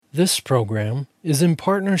This program is in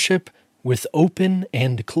partnership with Open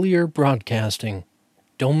and Clear Broadcasting.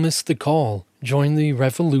 Don't miss the call. Join the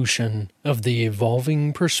revolution of the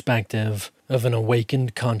evolving perspective of an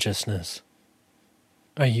awakened consciousness.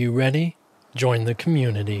 Are you ready? Join the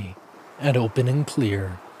community at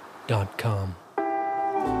openandclear.com.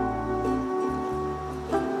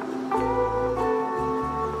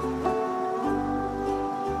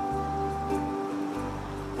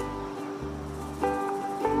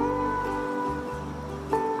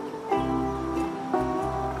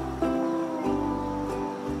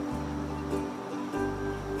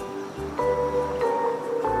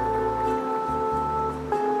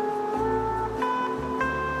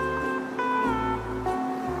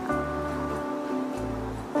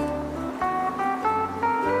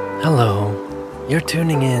 Hello, you're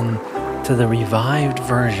tuning in to the revived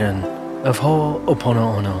version of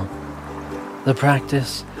Ho'oponopono, the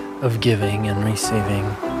practice of giving and receiving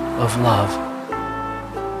of love.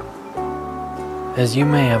 As you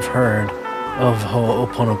may have heard of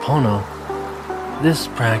Ho'oponopono, this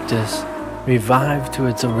practice, revived to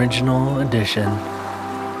its original edition,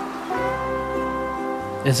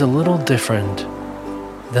 is a little different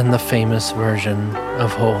than the famous version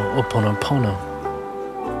of Ho'oponopono.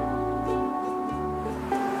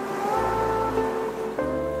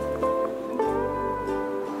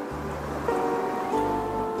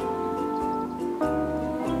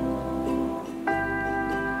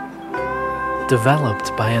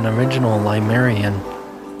 Developed by an original Lemurian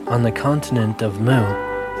on the continent of Mu,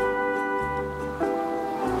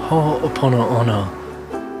 Ho'oponopono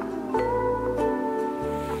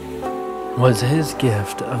was his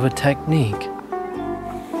gift of a technique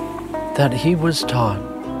that he was taught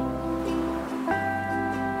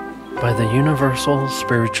by the universal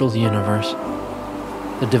spiritual universe,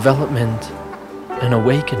 the development and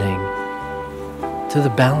awakening to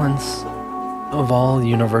the balance of all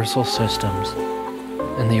universal systems,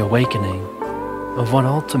 and the awakening of what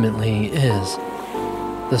ultimately is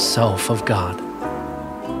the Self of God.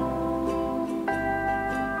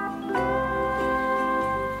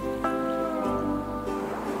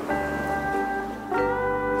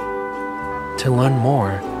 To learn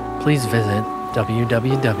more, please visit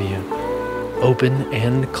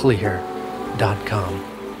www.openandclear.com.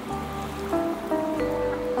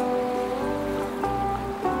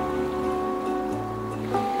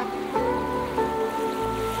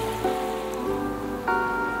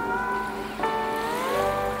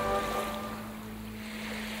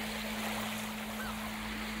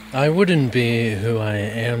 I wouldn't be who I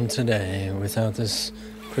am today without this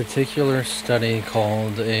particular study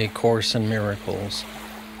called A Course in Miracles.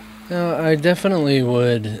 Now, I definitely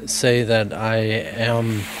would say that I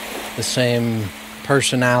am the same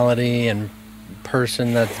personality and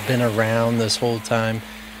person that's been around this whole time.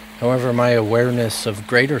 However, my awareness of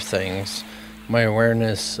greater things, my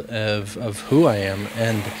awareness of who I am,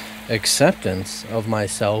 and acceptance of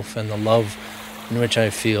myself and the love in which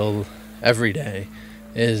I feel every day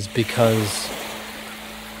is because,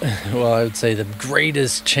 well, I would say the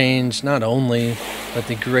greatest change, not only, but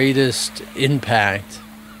the greatest impact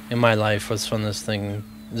in my life was from this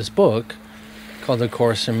book called A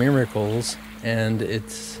Course in Miracles, and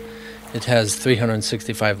it has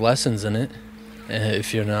 365 lessons in it.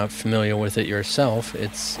 If you're not familiar with it yourself,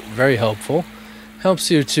 it's very helpful.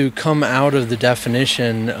 Helps you to come out of the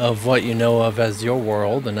definition of what you know of as your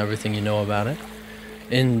world and everything you know about it,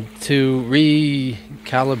 and to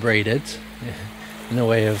recalibrate it, in a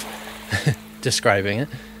way of describing it,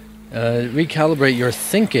 recalibrate your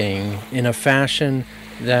thinking in a fashion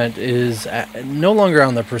that is no longer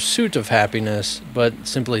on the pursuit of happiness, but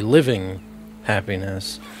simply living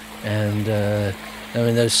happiness. And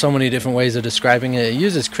there's so many different ways of describing it. It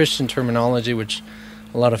uses Christian terminology, which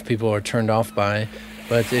a lot of people are turned off by.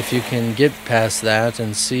 But if you can get past that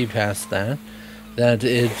and see past that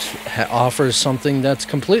it offers something that's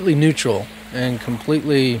completely neutral and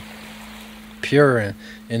completely pure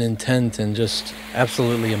in intent and just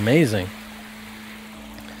absolutely amazing.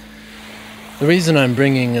 The reason I'm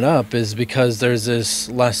bringing it up is because there's this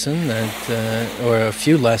lesson or a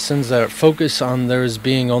few lessons that focus on there's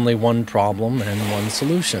being only one problem and one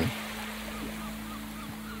solution.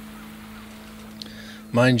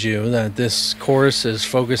 Mind you that this course is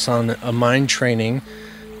focused on a mind training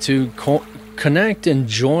to connect and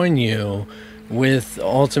join you with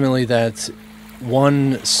ultimately that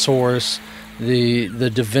one source,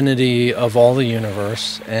 the divinity of all the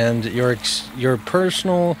universe, and your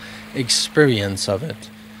personal experience of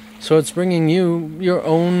it. So it's bringing you your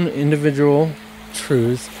own individual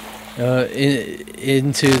truth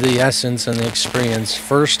into the essence and the experience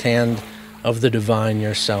firsthand of the divine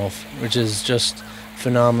yourself, which is just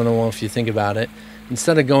phenomenal if you think about it.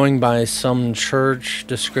 Instead of going by some church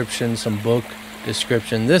description, some book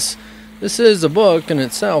description, this is a book in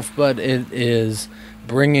itself, but it is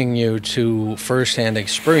bringing you to firsthand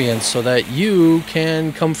experience so that you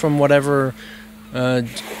can come from whatever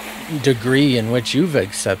degree in which you've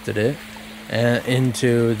accepted it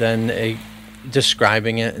into then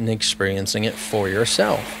describing it and experiencing it for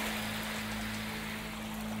yourself.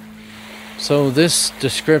 So this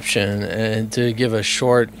description, to give a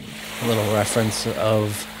short little reference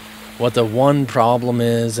of what the one problem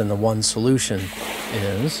is and the one solution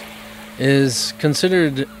is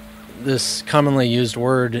considered, this commonly used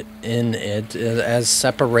word in it, as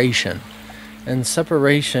separation. And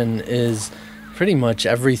separation is pretty much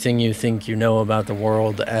everything you think you know about the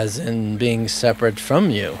world, as in being separate from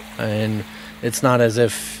you. And it's not as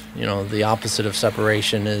if, the opposite of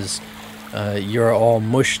separation is you're all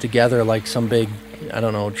mushed together like some big,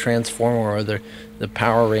 transformer, or the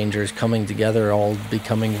Power Rangers coming together, all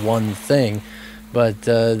becoming one thing. But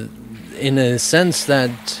in a sense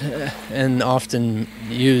that, and often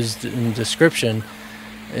used in description,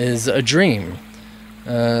 is a dream.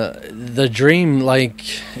 The dream-like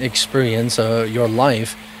experience, your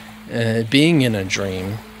life, being in a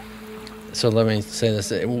dream. So let me say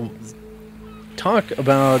this. Talk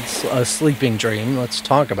about a sleeping dream. Let's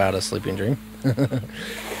talk about a sleeping dream.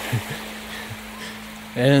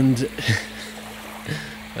 And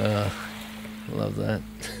love that.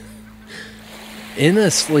 In a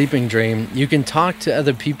sleeping dream, you can talk to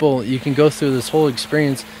other people. You can go through this whole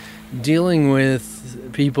experience dealing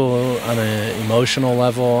with people on an emotional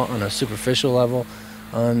level, on a superficial level,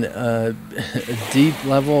 on a deep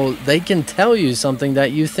level. They can tell you something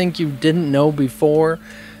that you think you didn't know before.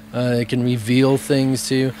 It can reveal things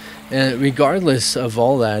to you. And regardless of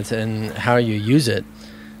all that and how you use it,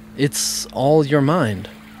 it's all your mind.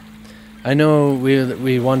 I know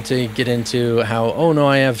we want to get into how, oh no,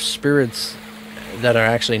 I have spirits that are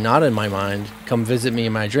actually not in my mind come visit me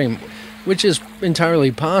in my dream, which is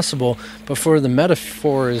entirely possible, but for the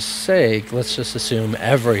metaphor's sake, let's just assume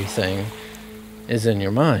everything is in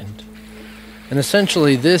your mind. And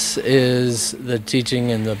essentially, this is the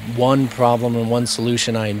teaching and the one problem and one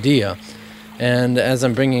solution idea. And as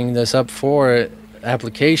I'm bringing this up for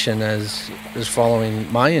application, as is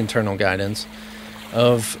following my internal guidance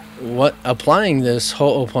of applying this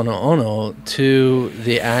Ho'oponopono to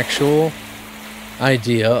the actual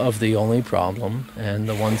idea of the only problem and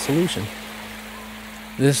the one solution.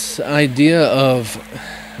 This idea of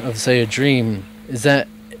say a dream is that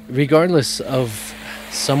regardless of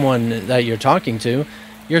someone that you're talking to,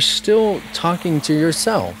 you're still talking to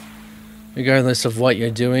yourself. Regardless of what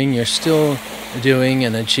you're doing, you're still doing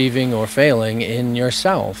and achieving or failing in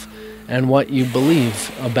yourself and what you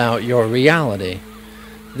believe about your reality.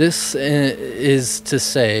 This is to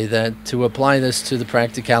say that to apply this to the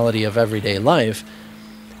practicality of everyday life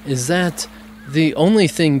is that the only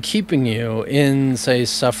thing keeping you in, say,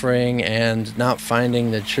 suffering and not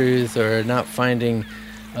finding the truth or not finding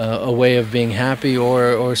a way of being happy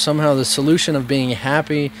or somehow the solution of being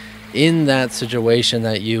happy in that situation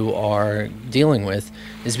that you are dealing with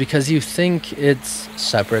is because you think it's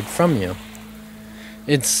separate from you.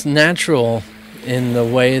 It's natural in the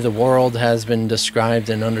way the world has been described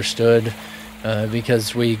and understood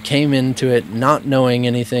because we came into it not knowing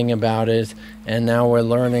anything about it, and now we're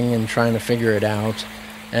learning and trying to figure it out.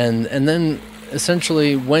 And then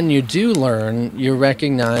essentially when you do learn, you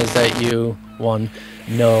recognize that you, one,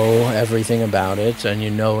 know everything about it and you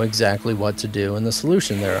know exactly what to do and the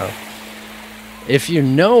solution thereof. If you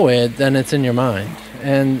know it, then it's in your mind.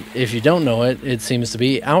 And if you don't know it, it seems to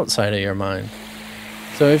be outside of your mind.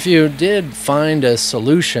 So if you did find a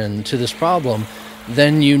solution to this problem,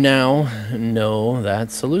 then you now know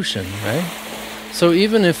that solution, right? So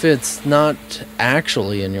even if it's not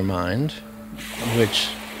actually in your mind, which,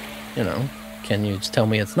 can you tell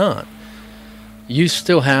me it's not? You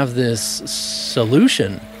still have this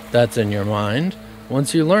solution that's in your mind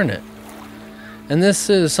once you learn it. And this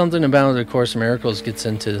is something about the Course in Miracles gets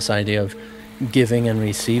into this idea of giving and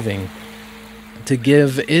receiving. To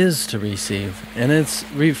give is to receive. And it's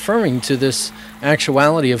referring to this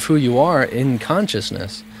actuality of who you are in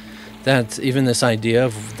consciousness. That even this idea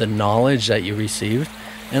of the knowledge that you received.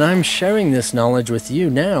 And I'm sharing this knowledge with you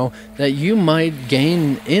now that you might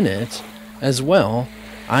gain in it as well.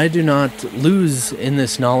 I do not lose in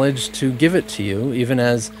this knowledge to give it to you, even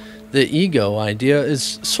as the ego idea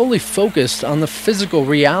is solely focused on the physical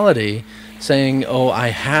reality, saying, oh, I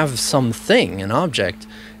have something, an object,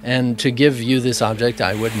 and to give you this object,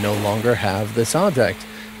 I would no longer have this object.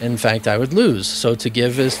 In fact, I would lose. So to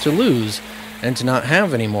give is to lose and to not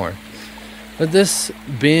have anymore. But this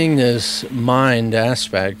beingness mind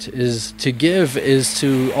aspect is to give, is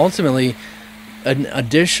to ultimately an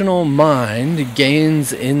additional mind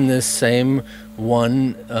gains in this same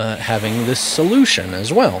one having this solution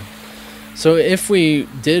as well. So if we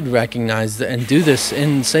did recognize that and do this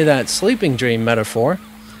in, say, that sleeping dream metaphor,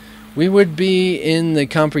 we would be in the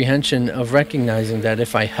comprehension of recognizing that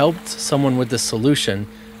if I helped someone with the solution,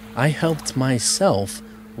 I helped myself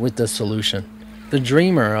with the solution. The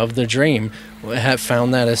dreamer of the dream have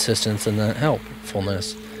found that assistance and that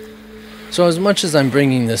helpfulness. So as much as I'm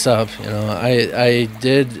bringing this up, I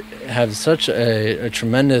did have such a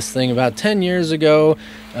tremendous thing about 10 years ago,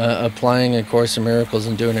 applying A Course in Miracles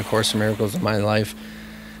and doing A Course in Miracles in my life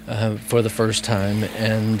for the first time,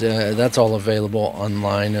 and that's all available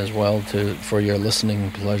online as well for your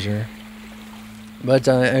listening pleasure. But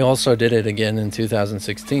I also did it again in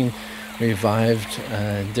 2016, revived,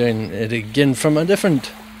 doing it again from a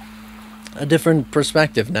different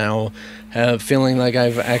perspective now, feeling like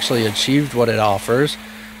I've actually achieved what it offers,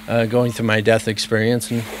 going through my death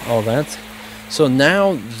experience and all that. So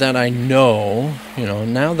now that I know,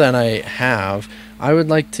 now that I have, I would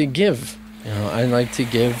like to give. I'd like to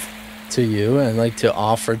give to you, I'd like to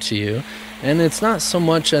offer to you. And it's not so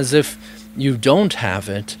much as if you don't have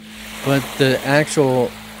it, but the actual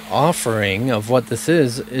offering of what this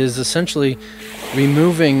is essentially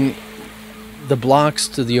removing the blocks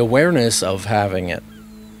to the awareness of having it.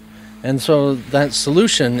 And so that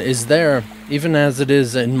solution is there, even as it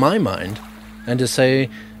is in my mind. And to say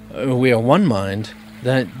we are one mind,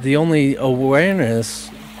 that the only awareness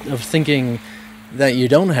of thinking that you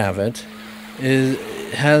don't have it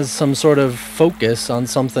has some sort of focus on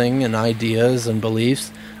something and ideas and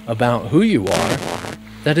beliefs about who you are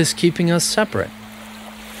that is keeping us separate.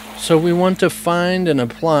 So we want to find and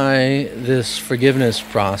apply this forgiveness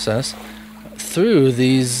process through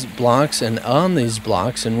these blocks and on these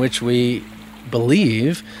blocks in which we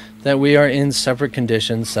believe that we are in separate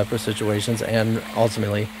conditions, separate situations, and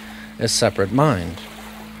ultimately a separate mind.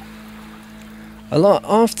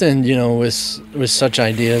 Often, with such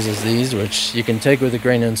ideas as these, which you can take with a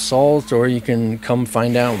grain of salt or you can come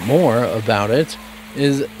find out more about it,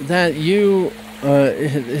 is that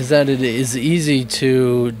it is easy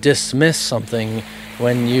to dismiss something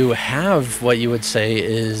when you have what you would say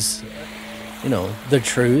is, the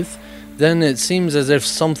truth. Then it seems as if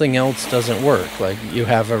something else doesn't work. Like you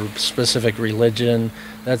have a specific religion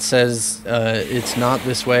that says it's not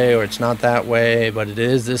this way or it's not that way, but it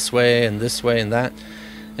is this way and that.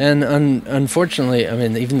 And unfortunately,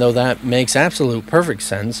 even though that makes absolute perfect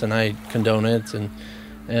sense, and I condone it, and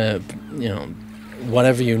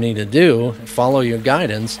whatever you need to do, follow your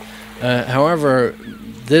guidance. However,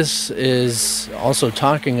 this is also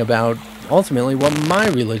talking about ultimately what my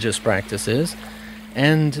religious practice is.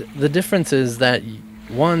 And the difference is that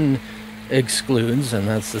one excludes, and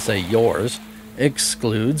that's to say yours,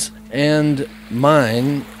 excludes, and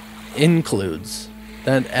mine includes.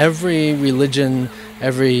 That every religion,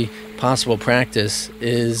 every possible practice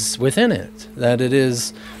is within it, that it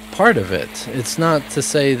is part of it. It's not to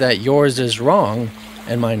say that yours is wrong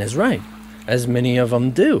and mine is right, as many of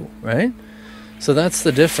them do, right? So that's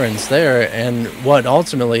the difference there, and what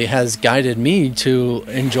ultimately has guided me to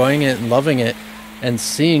enjoying it and loving it and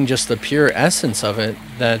seeing just the pure essence of it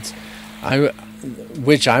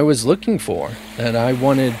which I was looking for, that I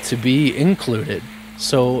wanted to be included.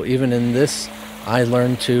 So even in this, I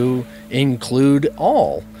learned to include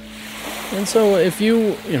all. And so if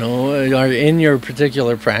you are in your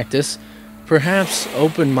particular practice, perhaps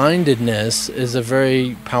open-mindedness is a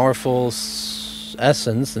very powerful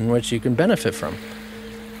essence in which you can benefit from.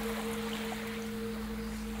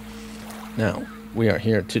 Now, we are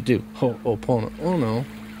here to do Ho'oponopono.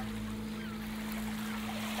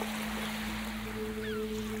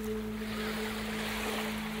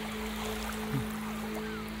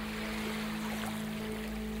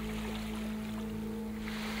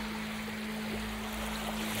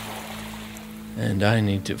 And I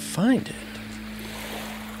need to find it.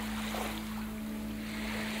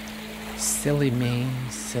 Silly me,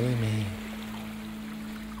 silly me.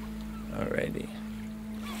 Alrighty.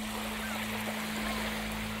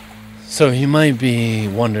 So you might be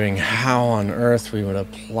wondering how on earth we would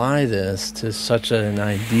apply this to such an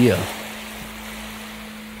idea.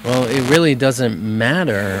 Well, it really doesn't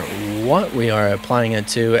matter what we are applying it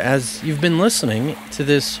to, as you've been listening to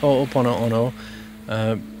this Ho'oponopono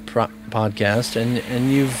podcast,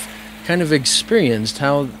 and you've kind of experienced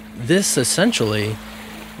how this essentially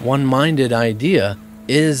one-minded idea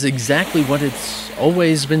is exactly what it's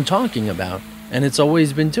always been talking about. and it's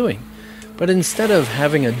always been doing. But instead of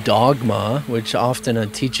having a dogma, which often a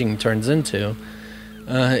teaching turns into,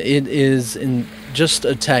 it is just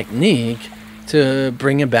a technique to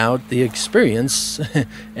bring about the experience,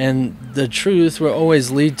 and the truth will always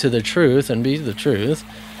lead to the truth and be the truth.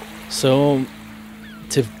 So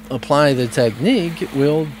to apply the technique,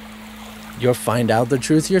 you'll find out the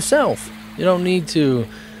truth yourself. You don't need to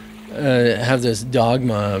have this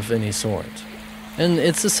dogma of any sort. And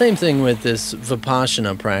it's the same thing with this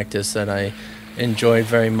Vipassana practice that I enjoyed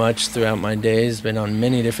very much throughout my days. Been on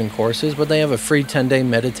many different courses, but they have a free 10-day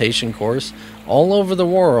meditation course all over the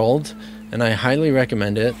world, and I highly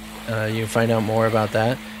recommend it. You can find out more about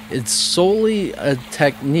that. It's solely a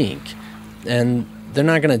technique, and they're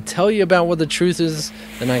not going to tell you about what the truth is.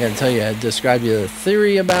 They're not going to tell you, describe you the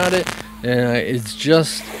theory about it. It's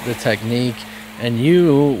just the technique, and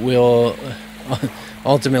you will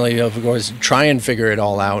ultimately, of course, try and figure it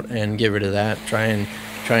all out and get rid of that. Try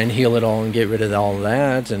and heal it all and get rid of all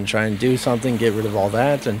that, and try and do something, get rid of all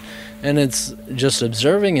that, and it's just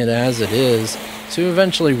observing it as it is to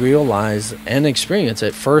eventually realize and experience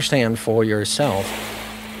it firsthand for yourself.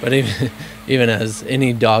 But even as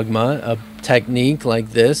any dogma, a technique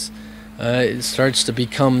like this, it starts to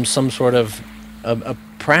become some sort of a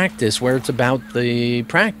practice where it's about the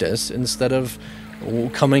practice instead of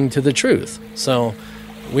coming to the truth. So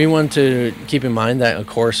we want to keep in mind that A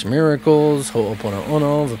Course in Miracles,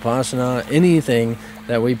 Ho'oponopono, Vipassana, anything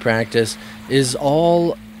that we practice is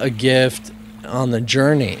all a gift on the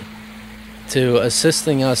journey to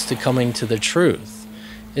assisting us to coming to the truth.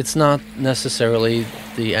 It's not necessarily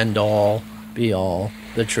the end-all, be-all,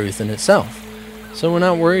 the truth in itself. So we're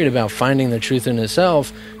not worried about finding the truth in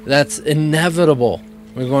itself. That's inevitable.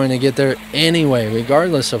 We're going to get there anyway,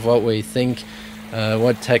 regardless of what we think,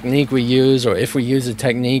 what technique we use, or if we use a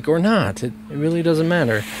technique or not. It really doesn't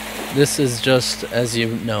matter. This is just, as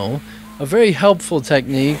you know, a very helpful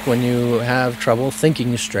technique when you have trouble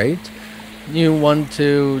thinking straight. You want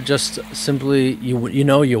to just simply, you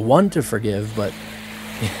want to forgive, but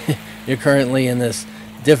you're currently in this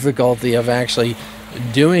difficulty of actually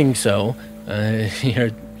doing so.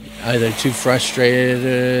 You're either too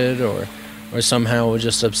frustrated or somehow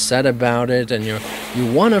just upset about it, and you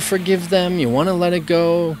want to forgive them, you want to let it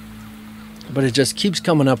go, but it just keeps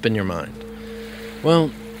coming up in your mind.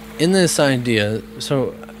 Well, in this idea,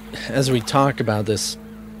 so as we talk about this,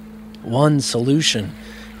 one solution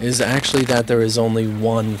is actually that there is only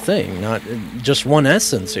one thing, not just one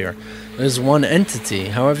essence here. There's one entity,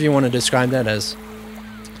 however you want to describe that, as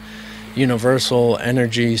universal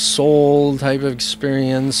energy soul type of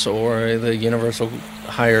experience, or the universal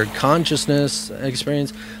higher consciousness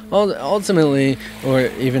experience. Ultimately, or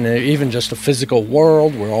even just a physical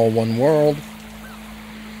world, we're all one world.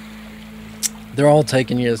 They're all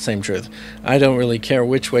taking you to the same truth. I don't really care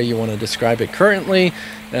which way you want to describe it currently.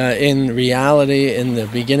 In reality, in the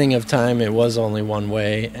beginning of time, it was only one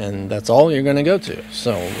way, and that's all you're going to go to.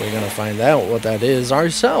 So we're going to find out what that is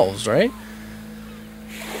ourselves, right?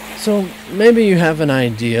 So maybe you have an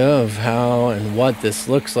idea of how and what this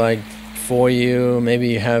looks like for you. Maybe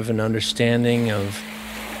you have an understanding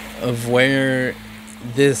of where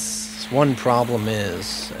this one problem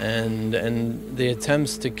is, and the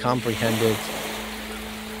attempts to comprehend it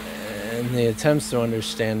and the attempts to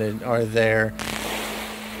understand it are there.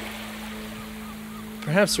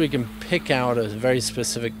 Perhaps we can pick out a very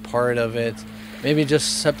specific part of it, maybe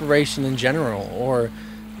just separation in general, or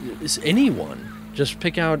anyone. Just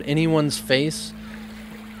pick out anyone's face,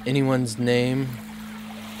 anyone's name,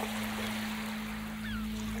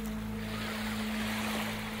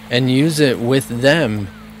 and use it with them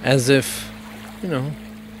as if,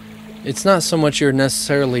 it's not so much you're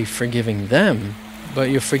necessarily forgiving them, but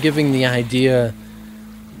you're forgiving the idea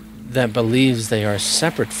that believes they are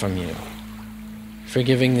separate from you.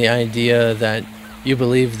 Forgiving the idea that you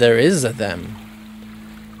believe there is a them.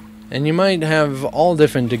 And you might have all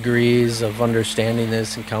different degrees of understanding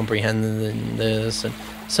this and comprehending this. And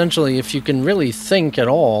essentially, if you can really think at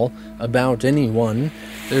all about anyone,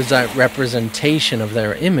 there's that representation of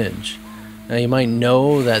their image. Now, you might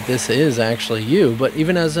know that this is actually you, but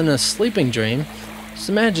even as in a sleeping dream, just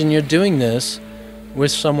imagine you're doing this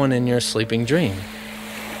with someone in your sleeping dream.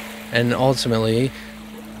 And ultimately,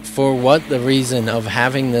 for what the reason of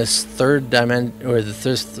having this third dimension, or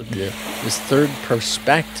this third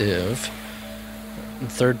perspective,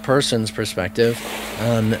 third person's perspective,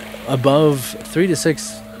 above 3 to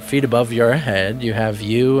 6 feet above your head, you have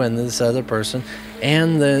you and this other person,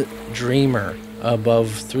 and the dreamer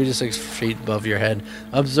above 3 to 6 feet above your head,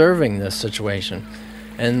 observing this situation.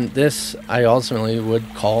 And this I ultimately would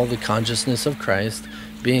call the consciousness of Christ,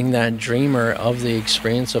 being that dreamer of the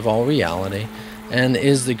experience of all reality, and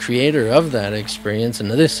is the creator of that experience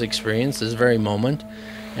and this experience, this very moment.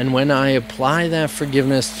 And when I apply that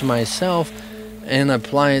forgiveness to myself and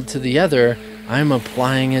apply it to the other, I'm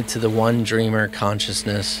applying it to the one dreamer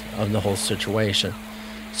consciousness of the whole situation.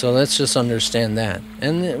 So let's just understand that.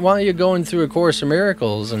 And while you're going through A Course in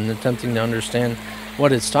Miracles and attempting to understand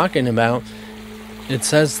what it's talking about, it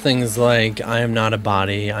says things like, I am not a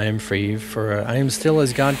body, I am free, for I am still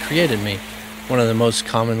as God created me. One of the most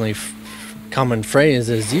common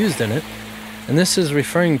phrases used in it. And this is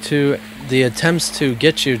referring to the attempts to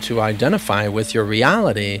get you to identify with your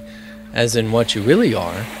reality, as in what you really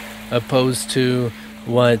are, opposed to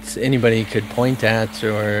what anybody could point at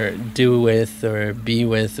or do with or be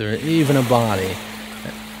with, or even a body.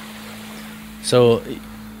 So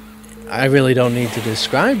I really don't need to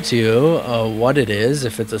describe to you what it is,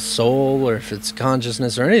 if it's a soul or if it's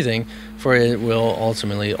consciousness or anything, for it will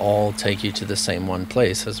ultimately all take you to the same one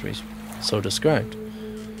place as we so described.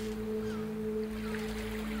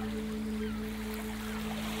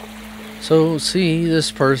 So see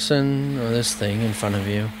this person or this thing in front of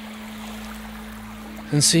you,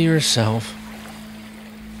 and see yourself.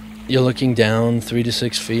 You're looking down 3 to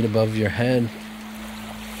 6 feet above your head.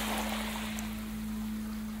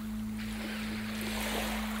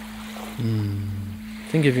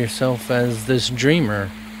 Think of yourself as this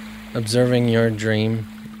dreamer, observing your dream,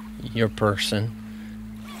 your person,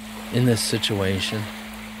 in this situation.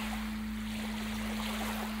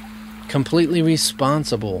 Completely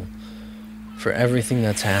responsible for everything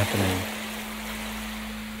that's happening.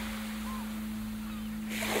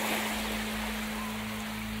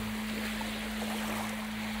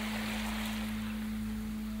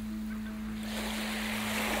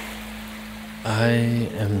 I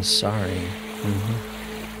am sorry.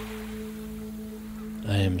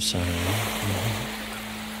 I am sorry.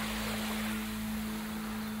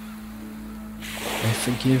 I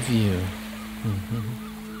forgive you.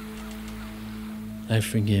 I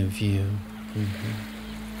forgive you.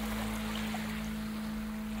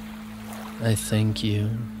 I thank you.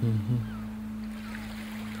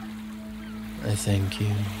 I thank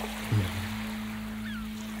you.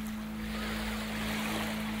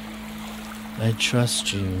 I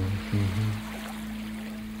trust you.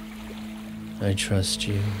 I trust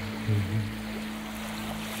you.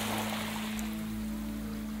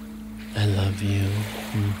 I love you.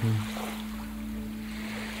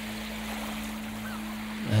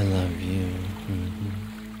 I love you.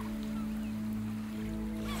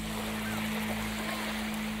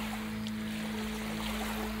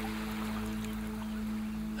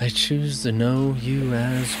 I choose to know you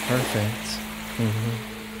as perfect.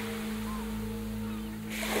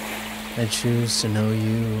 I choose to know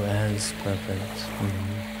you as perfect.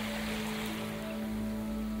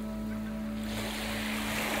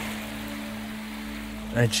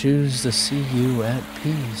 I choose to see you at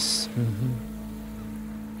peace.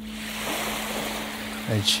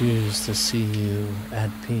 I choose to see you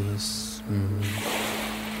at peace.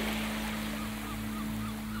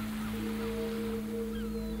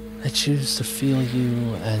 I choose to feel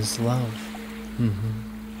you as love.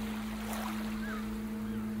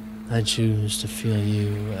 I choose to feel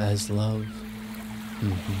you as love.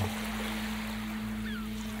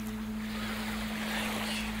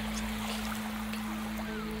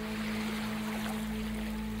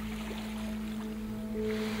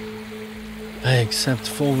 I accept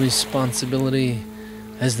full responsibility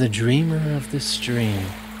as the dreamer of this dream,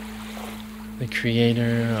 the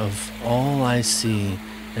creator of all I see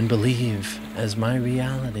and believe as my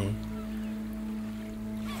reality.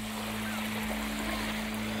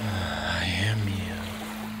 I am you.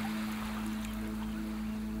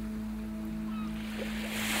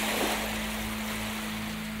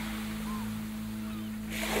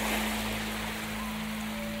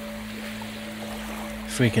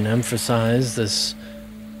 If we can emphasize this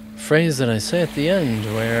phrase that I say at the end,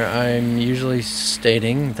 where I'm usually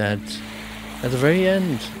stating that at the very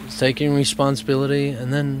end, taking responsibility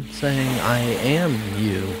and then saying, I am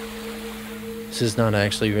you. This is not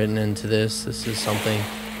actually written into this. This is something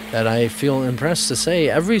that I feel impressed to say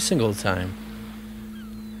every single time.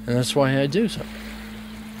 And that's why I do so.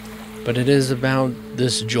 But it is about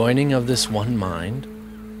this joining of this one mind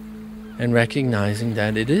and recognizing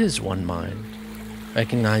that it is one mind.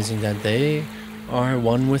 Recognizing that they are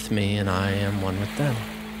one with me and I am one with them.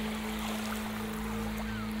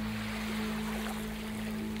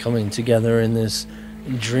 Coming together in this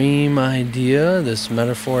dream idea, this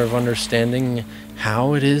metaphor of understanding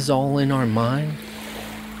how it is all in our mind,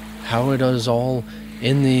 how it is all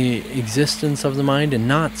in the existence of the mind and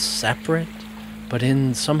not separate, but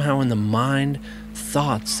in somehow in the mind,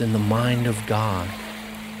 thoughts in the mind of God.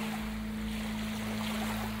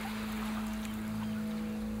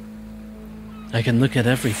 I can look at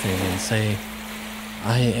everything and say,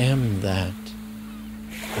 I am that.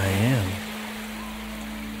 I am.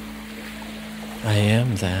 I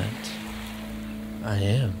am that. I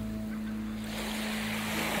am.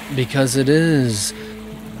 Because it is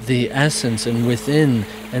the essence and within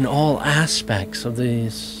and all aspects of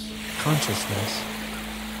this consciousness.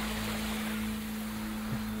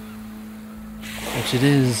 Which it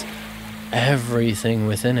is everything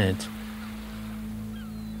within it.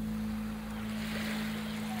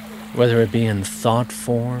 Whether it be in thought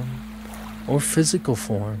form or physical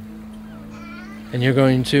form. And you're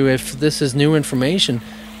going to, if this is new information,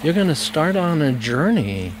 you're going to start on a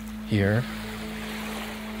journey here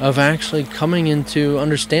of actually coming into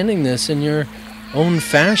understanding this in your own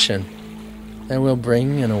fashion that will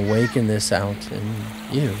bring and awaken this out in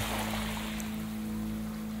you.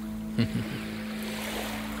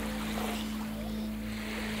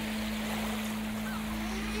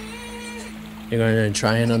 You're going to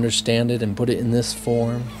try and understand it and put it in this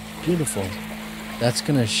form. Beautiful. That's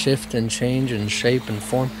going to shift and change and shape and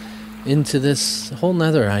form into this whole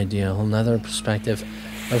nother idea, whole nother perspective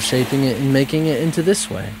of shaping it and making it into this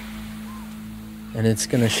way. And it's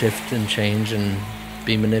going to shift and change and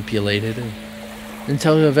be manipulated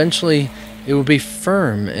until eventually it will be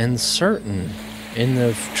firm and certain in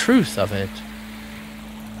the truth of it.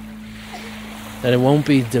 That it won't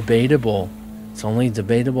be debatable. It's only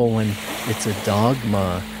debatable when it's a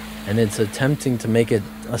dogma and it's attempting to make it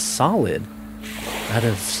a solid out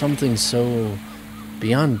of something so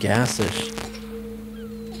beyond gassish.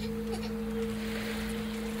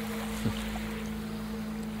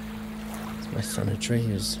 It's my son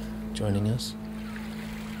Atreus joining us.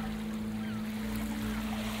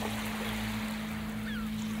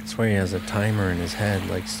 I swear he has a timer in his head,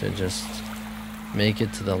 likes to just make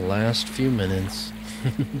it to the last few minutes.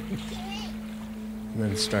 And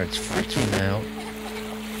then starts freaking out.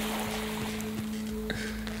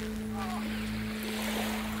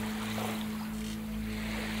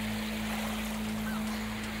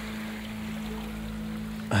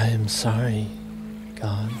 I am sorry,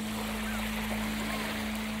 God.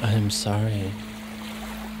 I am sorry.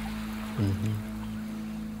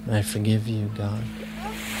 I forgive you, God.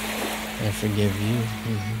 I forgive you.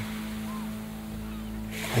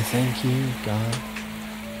 I thank you, God.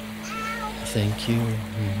 Thank you.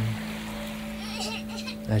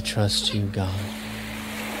 I trust you, God.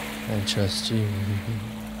 I trust you.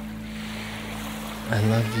 I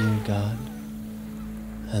love you, God.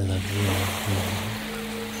 I love you.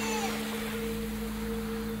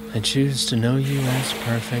 I choose to know you as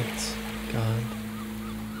perfect, God.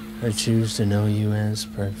 I choose to know you as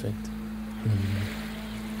perfect.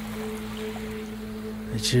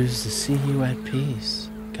 I choose to see you at peace,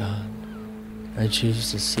 God. I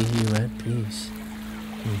choose to see you at peace.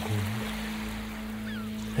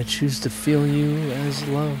 I choose to feel you as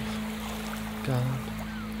love, God.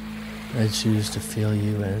 I choose to feel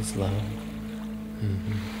you as love.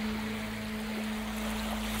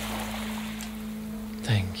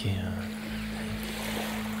 Thank you.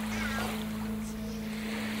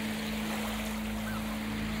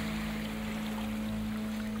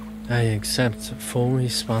 I accept full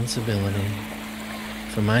responsibility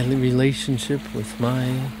for my relationship with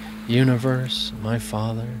my universe, my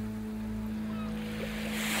Father,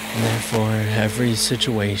 and therefore every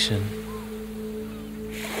situation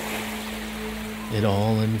it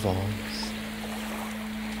all involves.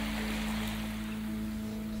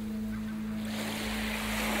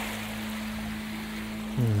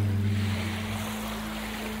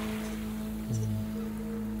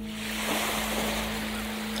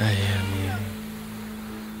 I am you.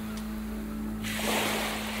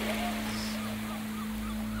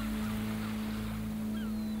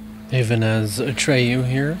 Even as Atreyu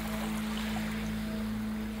here,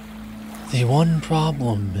 the one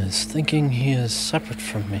problem is thinking he is separate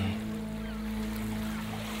from me.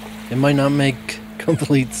 It might not make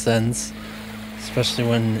complete sense, especially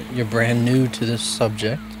when you're brand new to this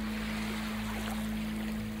subject,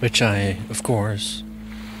 which I, of course,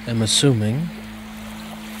 am assuming.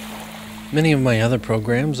 Many of my other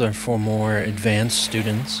programs are for more advanced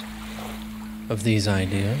students of these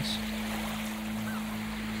ideas,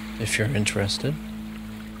 if you're interested.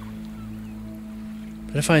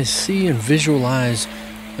 But if I see and visualize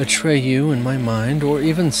Atreyu in my mind, or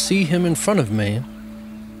even see him in front of me,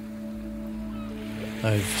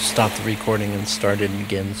 I've stopped the recording and started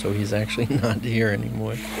again, so he's actually not here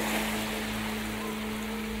anymore.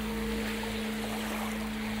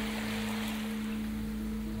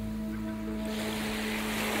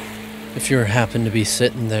 If you happen to be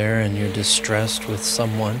sitting there and you're distressed with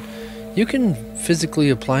someone, you can physically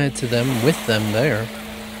apply it to them with them there.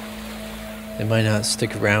 They might not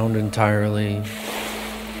stick around entirely,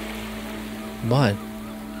 but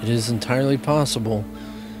it is entirely possible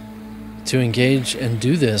to engage and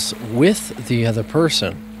do this with the other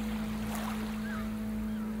person.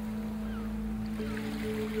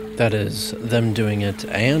 That is, them doing it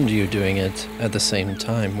and you doing it at the same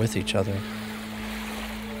time with each other.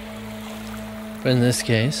 But in this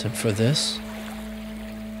case, and for this,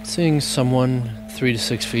 seeing someone 3 to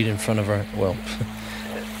 6 feet in front of our, well,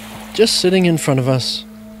 just sitting in front of us,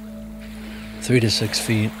 3 to 6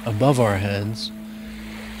 feet above our heads,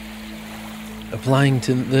 applying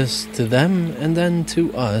to this to them and then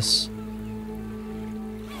to us.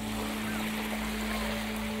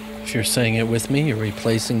 If you're saying it with me, you're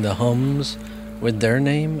replacing the hums with their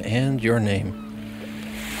name and your name.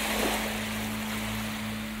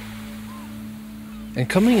 And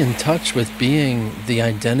coming in touch with being the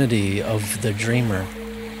identity of the dreamer.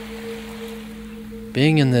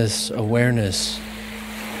 Being in this awareness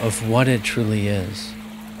of what it truly is.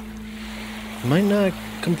 You might not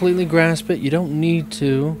completely grasp it, you don't need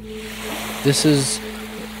to. This is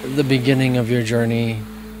the beginning of your journey,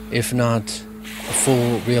 if not a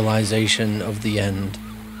full realization of the end.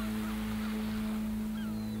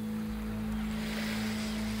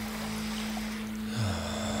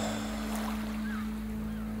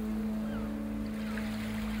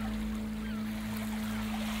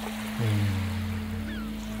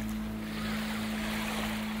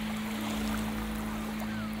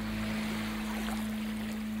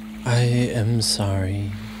 I am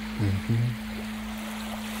sorry.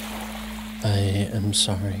 I am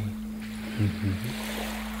sorry.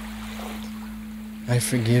 I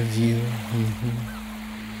forgive you.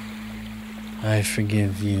 I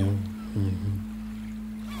forgive you.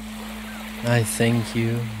 I thank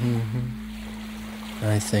you.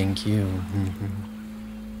 I thank you.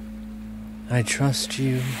 I trust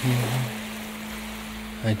you.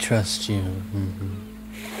 I trust you.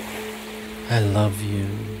 I love you.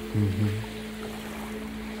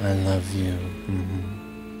 I love you.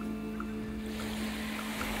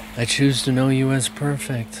 I choose to know you as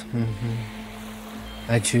perfect.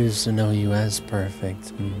 I choose to know you as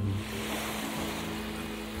perfect.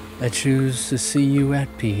 I choose to see you at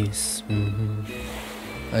peace.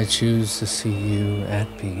 I choose to see you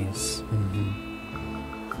at peace.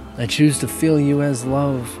 I choose to feel you as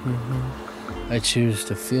love. I choose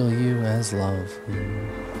to feel you as love.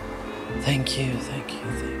 Thank you, thank you,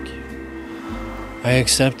 thank you. I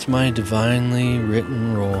accept my divinely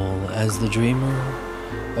written role as the dreamer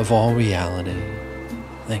of all reality.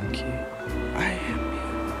 Thank you. I am you.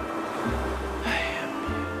 I am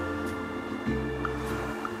you.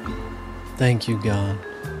 Thank you, God.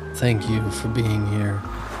 Thank you for being here.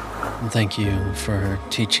 And thank you for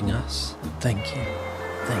teaching us. Thank you.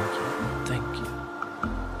 Thank you. Thank you.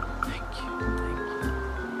 Thank you. Thank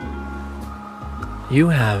you. You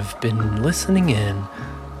have been listening in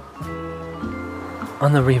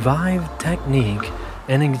on the revived technique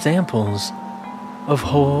and examples of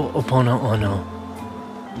Ho'oponopono,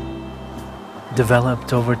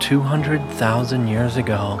 developed over 200,000 years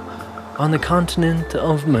ago on the continent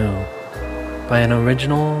of Mu by an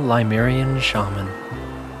original Lemurian shaman.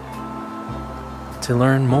 To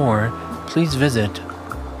learn more, please visit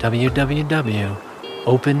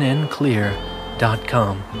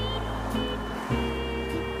www.openandclear.com.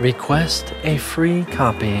 Request a free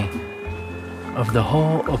copy of the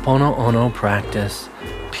Ho'oponopono Practice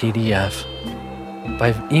PDF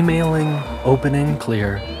by emailing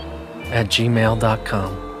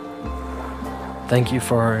openandclear@gmail.com. Thank you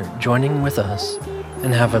for joining with us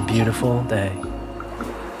and have a beautiful day.